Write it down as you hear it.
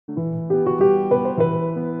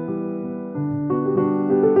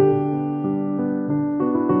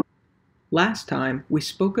Last time, we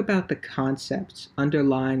spoke about the concepts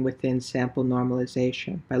underlying within sample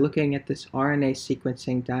normalization by looking at this RNA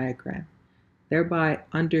sequencing diagram, thereby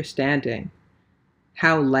understanding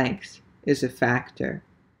how length is a factor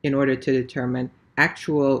in order to determine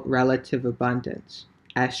actual relative abundance,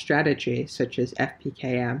 as strategies such as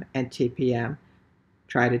FPKM and TPM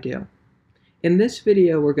try to do. In this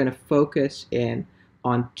video, we're going to focus in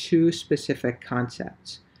on two specific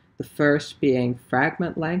concepts, the first being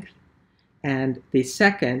fragment length, and the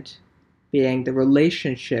second being the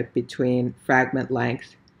relationship between fragment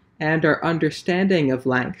length and our understanding of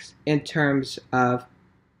length in terms of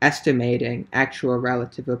estimating actual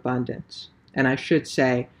relative abundance. And I should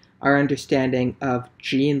say our understanding of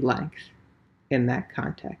gene length in that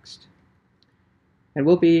context. And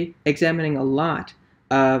we'll be examining a lot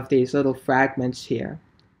of these little fragments here,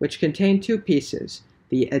 which contain two pieces,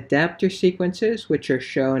 the adapter sequences, which are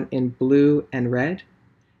shown in blue and red,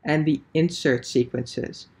 and the insert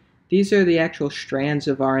sequences. These are the actual strands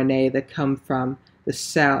of RNA that come from the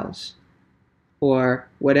cells, or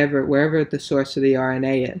wherever the source of the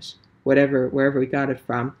RNA is, wherever we got it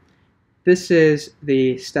from. This is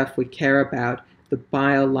the stuff we care about, the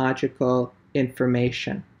biological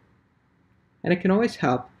information. And it can always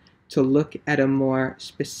help to look at a more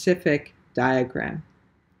specific diagram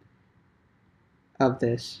of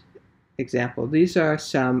this example. These are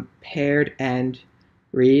some paired end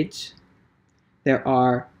reads. There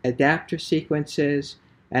are adapter sequences,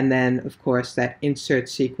 and then, of course, that insert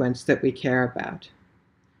sequence that we care about.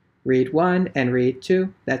 Read 1 and read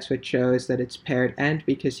 2, that's what shows that it's paired end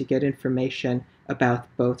because you get information about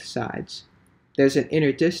both sides. There's an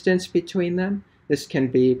inner distance between them. This can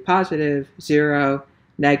be positive, 0,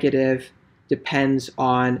 negative, depends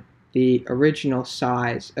on the original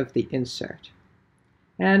size of the insert.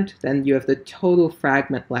 And then you have the total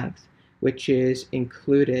fragment length, which is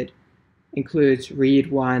includes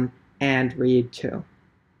read 1 and read 2.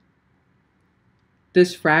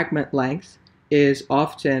 This fragment length is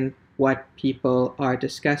often what people are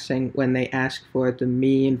discussing when they ask for the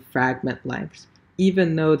mean fragment length,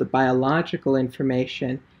 even though the biological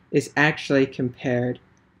information is actually contained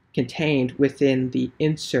within the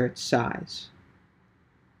insert size,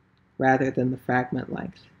 rather than the fragment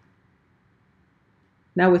length.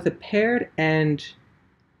 Now with a paired end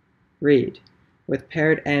read, with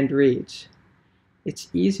paired end reads, it's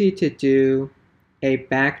easy to do a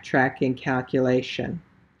backtracking calculation.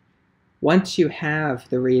 Once you have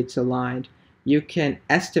the reads aligned, you can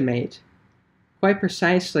estimate quite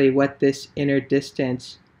precisely what this inner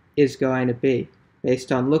distance is going to be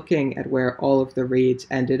based on looking at where all of the reads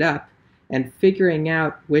ended up and figuring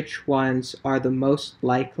out which ones are the most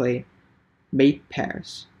likely mate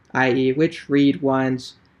pairs, i.e. which read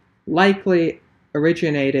ones likely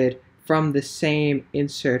originated from the same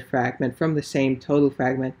insert fragment, from the same total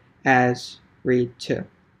fragment as read 2.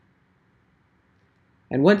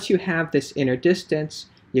 And once you have this inner distance,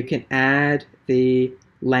 you can add the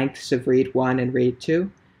lengths of read 1 and read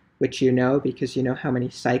 2, which you know because you know how many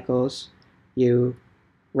cycles you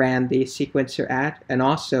ran the sequencer at, and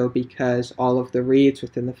also because all of the reads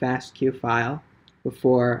within the FASTQ file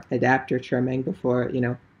before adapter trimming, before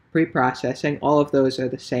pre-processing, all of those are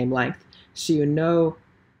the same length. So you know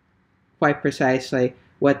quite precisely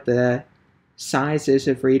what the sizes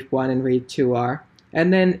of read 1 and read 2 are.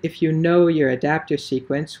 And then if you know your adapter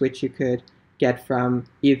sequence, which you could get from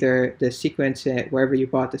either the sequence, wherever you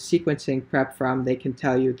bought the sequencing prep from, they can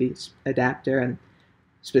tell you the adapter and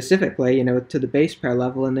specifically, to the base pair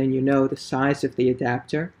level, and then you know the size of the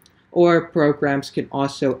adapter. Or programs can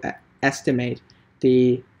also estimate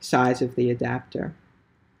the size of the adapter.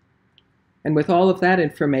 And with all of that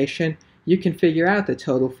information, you can figure out the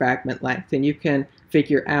total fragment length, and you can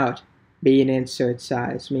figure out mean insert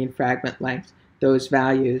size, mean fragment length, those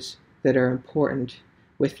values that are important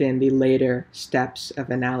within the later steps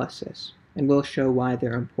of analysis. And we'll show why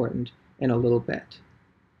they're important in a little bit.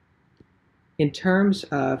 In terms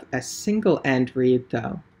of a single end read,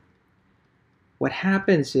 though, what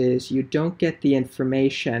happens is you don't get the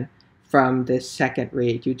information from this second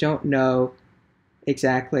read. You don't know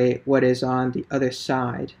exactly what is on the other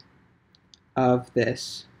side of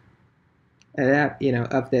this,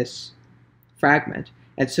 of this fragment.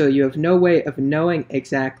 And so you have no way of knowing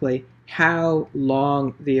exactly how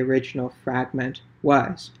long the original fragment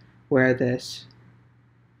was, where this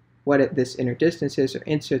inner distance is or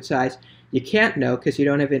insert size. You can't know because you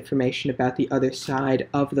don't have information about the other side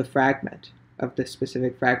of the fragment, of the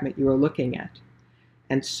specific fragment you are looking at.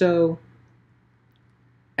 And so,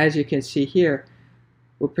 as you can see here,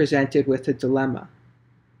 we're presented with a dilemma.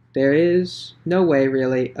 There is no way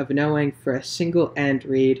really of knowing for a single end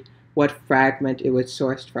read what fragment it was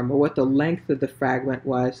sourced from, or what the length of the fragment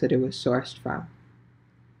was that it was sourced from.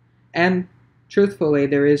 And truthfully,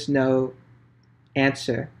 there is no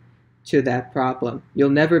answer to that problem. You'll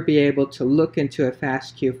never be able to look into a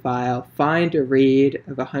FASTQ file, find a read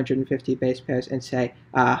of 150 base pairs, and say,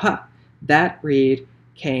 aha, that read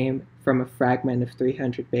came from a fragment of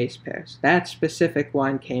 300 base pairs. That specific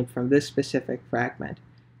one came from this specific fragment.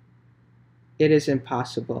 It is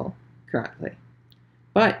impossible currently.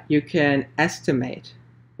 But you can estimate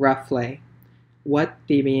roughly what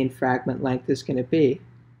the mean fragment length is going to be.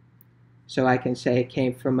 So I can say it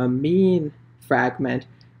came from a mean fragment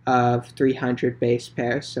of 300 base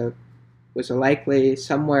pairs, so it was likely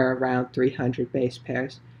somewhere around 300 base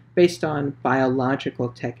pairs based on biological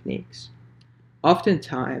techniques.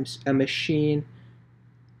 Oftentimes, a machine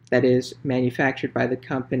that is manufactured by the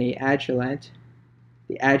company Agilent,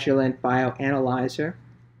 the Agilent bioanalyzer,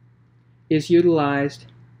 is utilized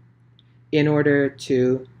in order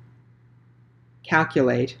to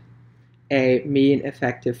calculate a mean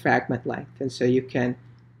effective fragment length. And so you can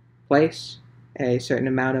place a certain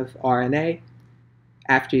amount of RNA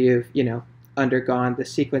after you've undergone the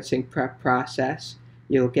sequencing prep process.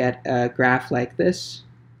 You'll get a graph like this.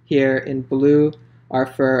 Here in blue are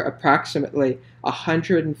for approximately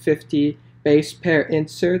 150 base pair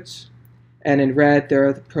inserts, and in red there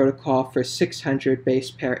are the protocol for 600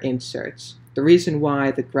 base pair inserts. The reason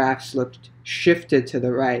why the graphs looked shifted to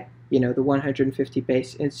the right, the 150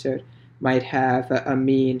 base insert might have a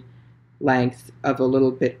mean length of a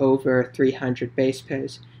little bit over 300 base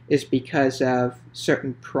pairs, is because of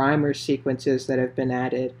certain primer sequences that have been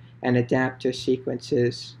added and adapter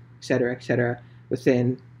sequences, etc.,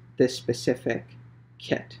 within this specific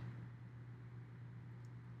kit.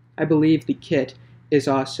 I believe the kit is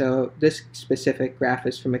also, this specific graph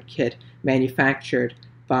is from a kit manufactured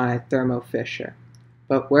by Thermo Fisher.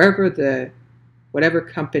 But whatever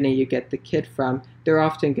company you get the kit from, they're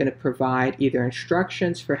often going to provide either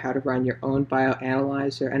instructions for how to run your own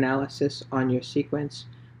bioanalyzer analysis on your sequence,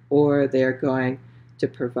 or they're going to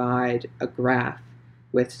provide a graph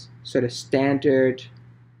with sort of standard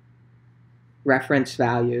reference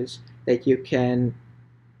values that you can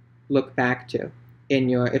look back to in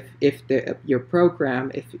your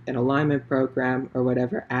program, if an alignment program or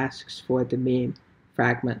whatever asks for the mean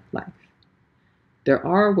fragment length. There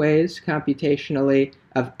are ways computationally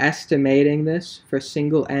of estimating this for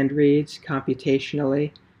single end reads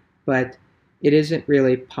computationally, but it isn't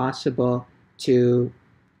really possible to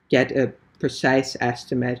get a precise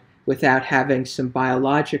estimate without having some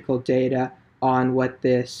biological data on what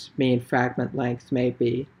this mean fragment length may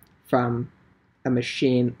be from a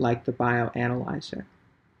machine like the bioanalyzer.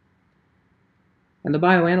 And the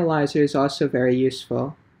bioanalyzer is also very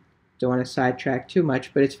useful. Don't want to sidetrack too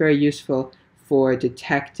much, but it's very useful for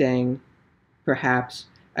detecting perhaps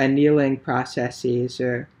annealing processes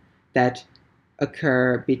that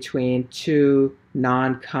occur between two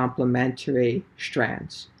non-complementary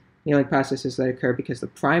strands. Annealing processes that occur because the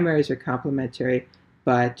primaries are complementary,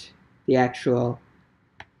 but the actual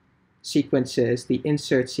sequences, the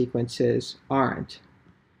insert sequences, aren't.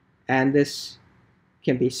 And this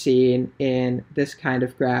can be seen in this kind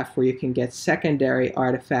of graph where you can get secondary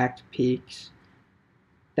artifact peaks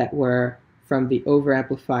that were from the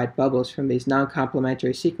overamplified bubbles from these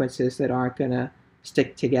non-complementary sequences that aren't going to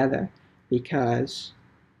stick together because,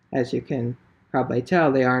 as you can probably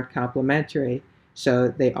tell, they aren't complementary, so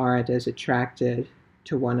they aren't as attracted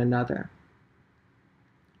to one another.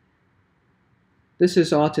 This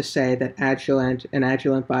is all to say that an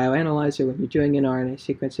Agilent bioanalyzer, when you're doing an RNA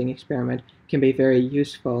sequencing experiment, can be very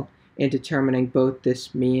useful in determining both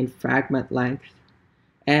this mean fragment length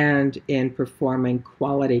and in performing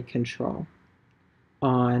quality control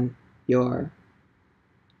on your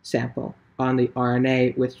sample, on the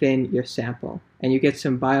RNA within your sample. And you get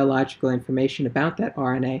some biological information about that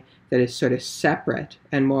RNA that is sort of separate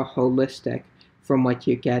and more holistic from what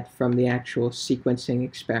you get from the actual sequencing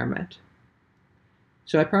experiment.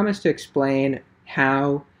 So I promised to explain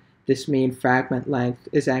how this mean fragment length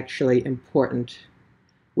is actually important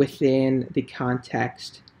within the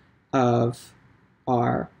context of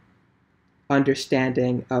our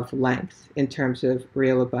understanding of length in terms of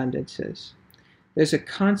real abundances. There's a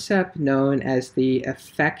concept known as the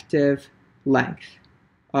effective length,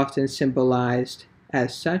 often symbolized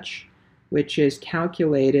as such, which is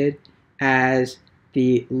calculated as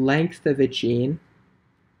the length of a gene,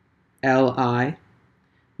 Li,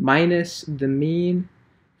 minus the mean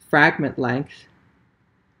fragment length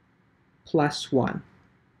plus 1.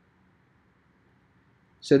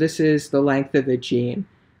 So this is the length of a gene.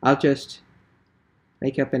 I'll just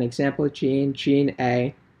make up an example gene, gene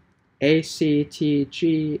A.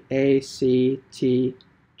 ACTG, ACTG,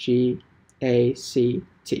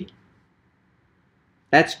 ACT.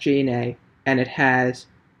 That's gene A, and it has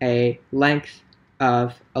a length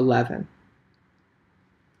of 11.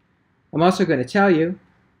 I'm also going to tell you,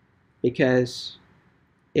 because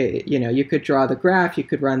you could draw the graph, you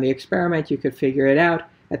could run the experiment, you could figure it out.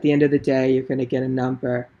 At the end of the day, you're going to get a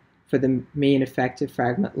number for the mean effective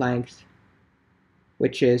fragment length,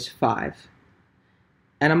 which is 5.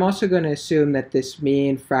 And I'm also going to assume that this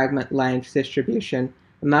mean fragment length distribution,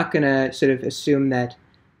 I'm not going to sort of assume that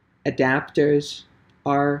adapters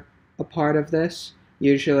are a part of this.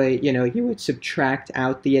 Usually, you would subtract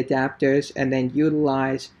out the adapters and then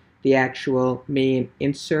utilize the actual mean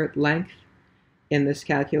insert length in this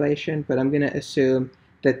calculation, but I'm going to assume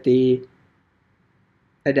that the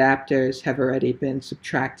adapters have already been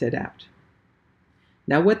subtracted out.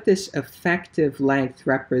 Now what this effective length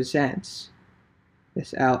represents,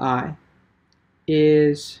 this Li,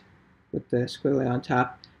 is, with the squiggly on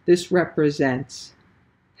top, this represents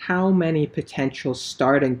how many potential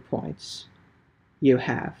starting points you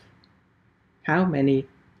have. How many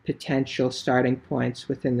potential starting points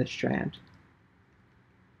within the strand.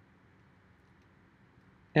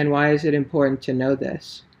 And why is it important to know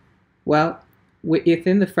this? Well,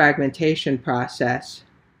 within the fragmentation process,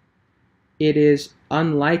 it is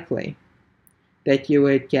unlikely that you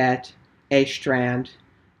would get a strand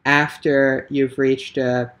after you've reached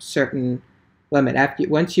a certain limit.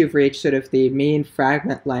 Once you've reached sort of the mean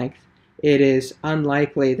fragment length, it is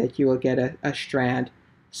unlikely that you will get a strand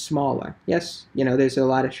smaller. Yes, there's a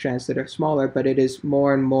lot of strands that are smaller, but it is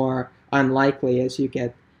more and more unlikely as you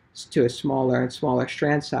get to a smaller and smaller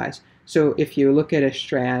strand size. So if you look at a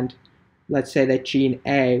strand, let's say that gene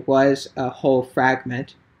A was a whole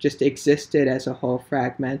fragment, just existed as a whole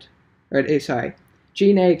fragment,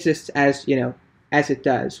 gene A exists as, as it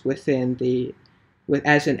does within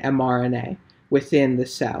as an mRNA within the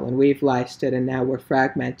cell, and we've lysed it and now we're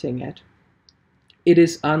fragmenting it. It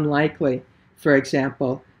is unlikely, for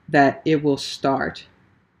example, that it will start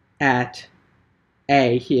at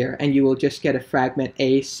A here and you will just get a fragment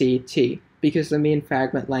ACT. Because the mean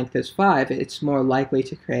fragment length is 5, it's more likely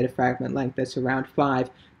to create a fragment length that's around 5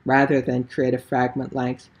 rather than create a fragment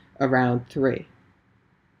length around 3.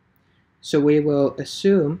 So we will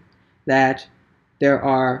assume that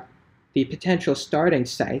the potential starting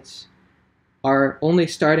sites are only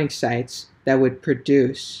starting sites that would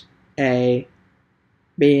produce a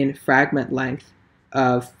mean fragment length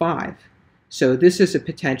of 5. So this is a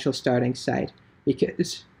potential starting site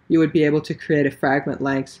because you would be able to create a fragment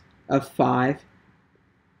length of 5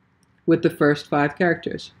 with the first 5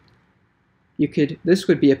 characters. This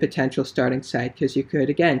would be a potential starting site because you could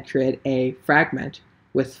again create a fragment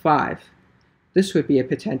with 5. This would be a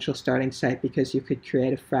potential starting site because you could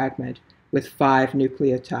create a fragment with 5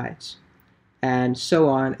 nucleotides, and so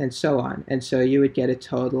on and so on. And so you would get a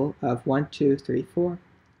total of 1, 2, 3, 4,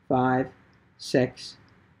 5, 6,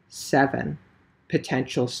 7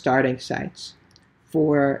 potential starting sites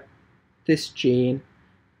for this gene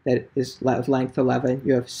that is of length 11.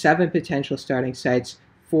 You have 7 potential starting sites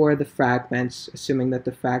for the fragments, assuming that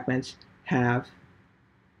the fragments have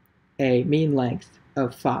a mean length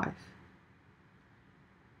of 5.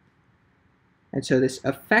 And so this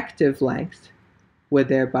effective length would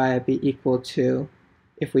thereby be equal to,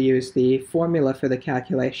 if we use the formula for the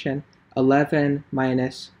calculation, 11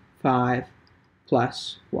 minus 5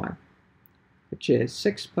 plus 1, which is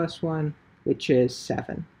 6 plus 1, which is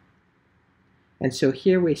 7. And so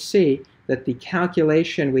here we see that the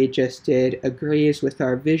calculation we just did agrees with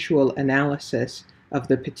our visual analysis of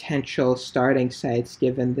the potential starting sites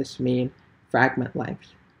given this mean fragment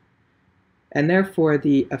length. And therefore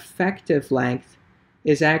the effective length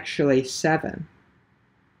is actually 7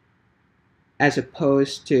 as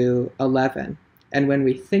opposed to 11. And when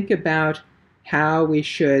we think about how we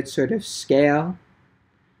should sort of scale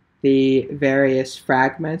the various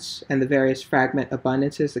fragments and the various fragment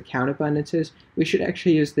abundances, the count abundances, we should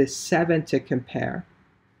actually use this 7 to compare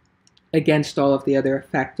against all of the other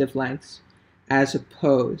effective lengths as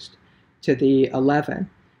opposed to the 11,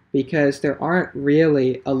 because there aren't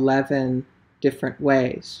really 11 different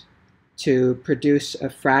ways to produce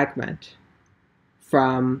a fragment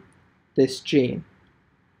from this gene.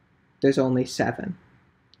 There's only 7.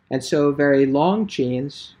 And so very long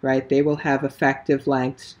genes, right, they will have effective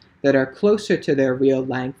lengths that are closer to their real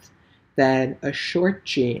length than a short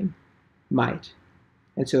gene might.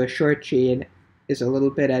 And so a short gene is a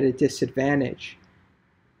little bit at a disadvantage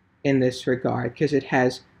in this regard because it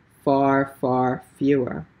has far, far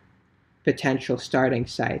fewer potential starting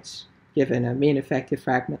sites given a mean effective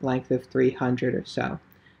fragment length of 300 or so.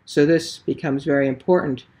 So this becomes very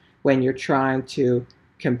important when you're trying to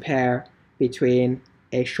compare between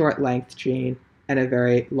a short length gene and a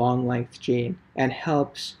very long length gene, and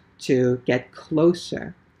helps to get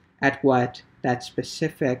closer at what that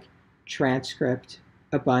specific transcript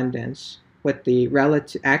abundance, what the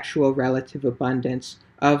actual relative abundance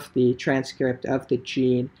of the transcript of the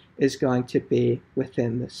gene is going to be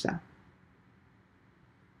within the cell.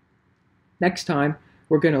 Next time,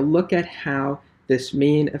 we're going to look at how this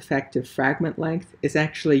mean effective fragment length is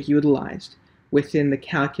actually utilized within the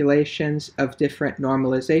calculations of different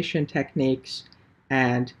normalization techniques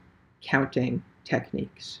and counting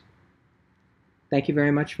techniques. Thank you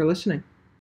very much for listening.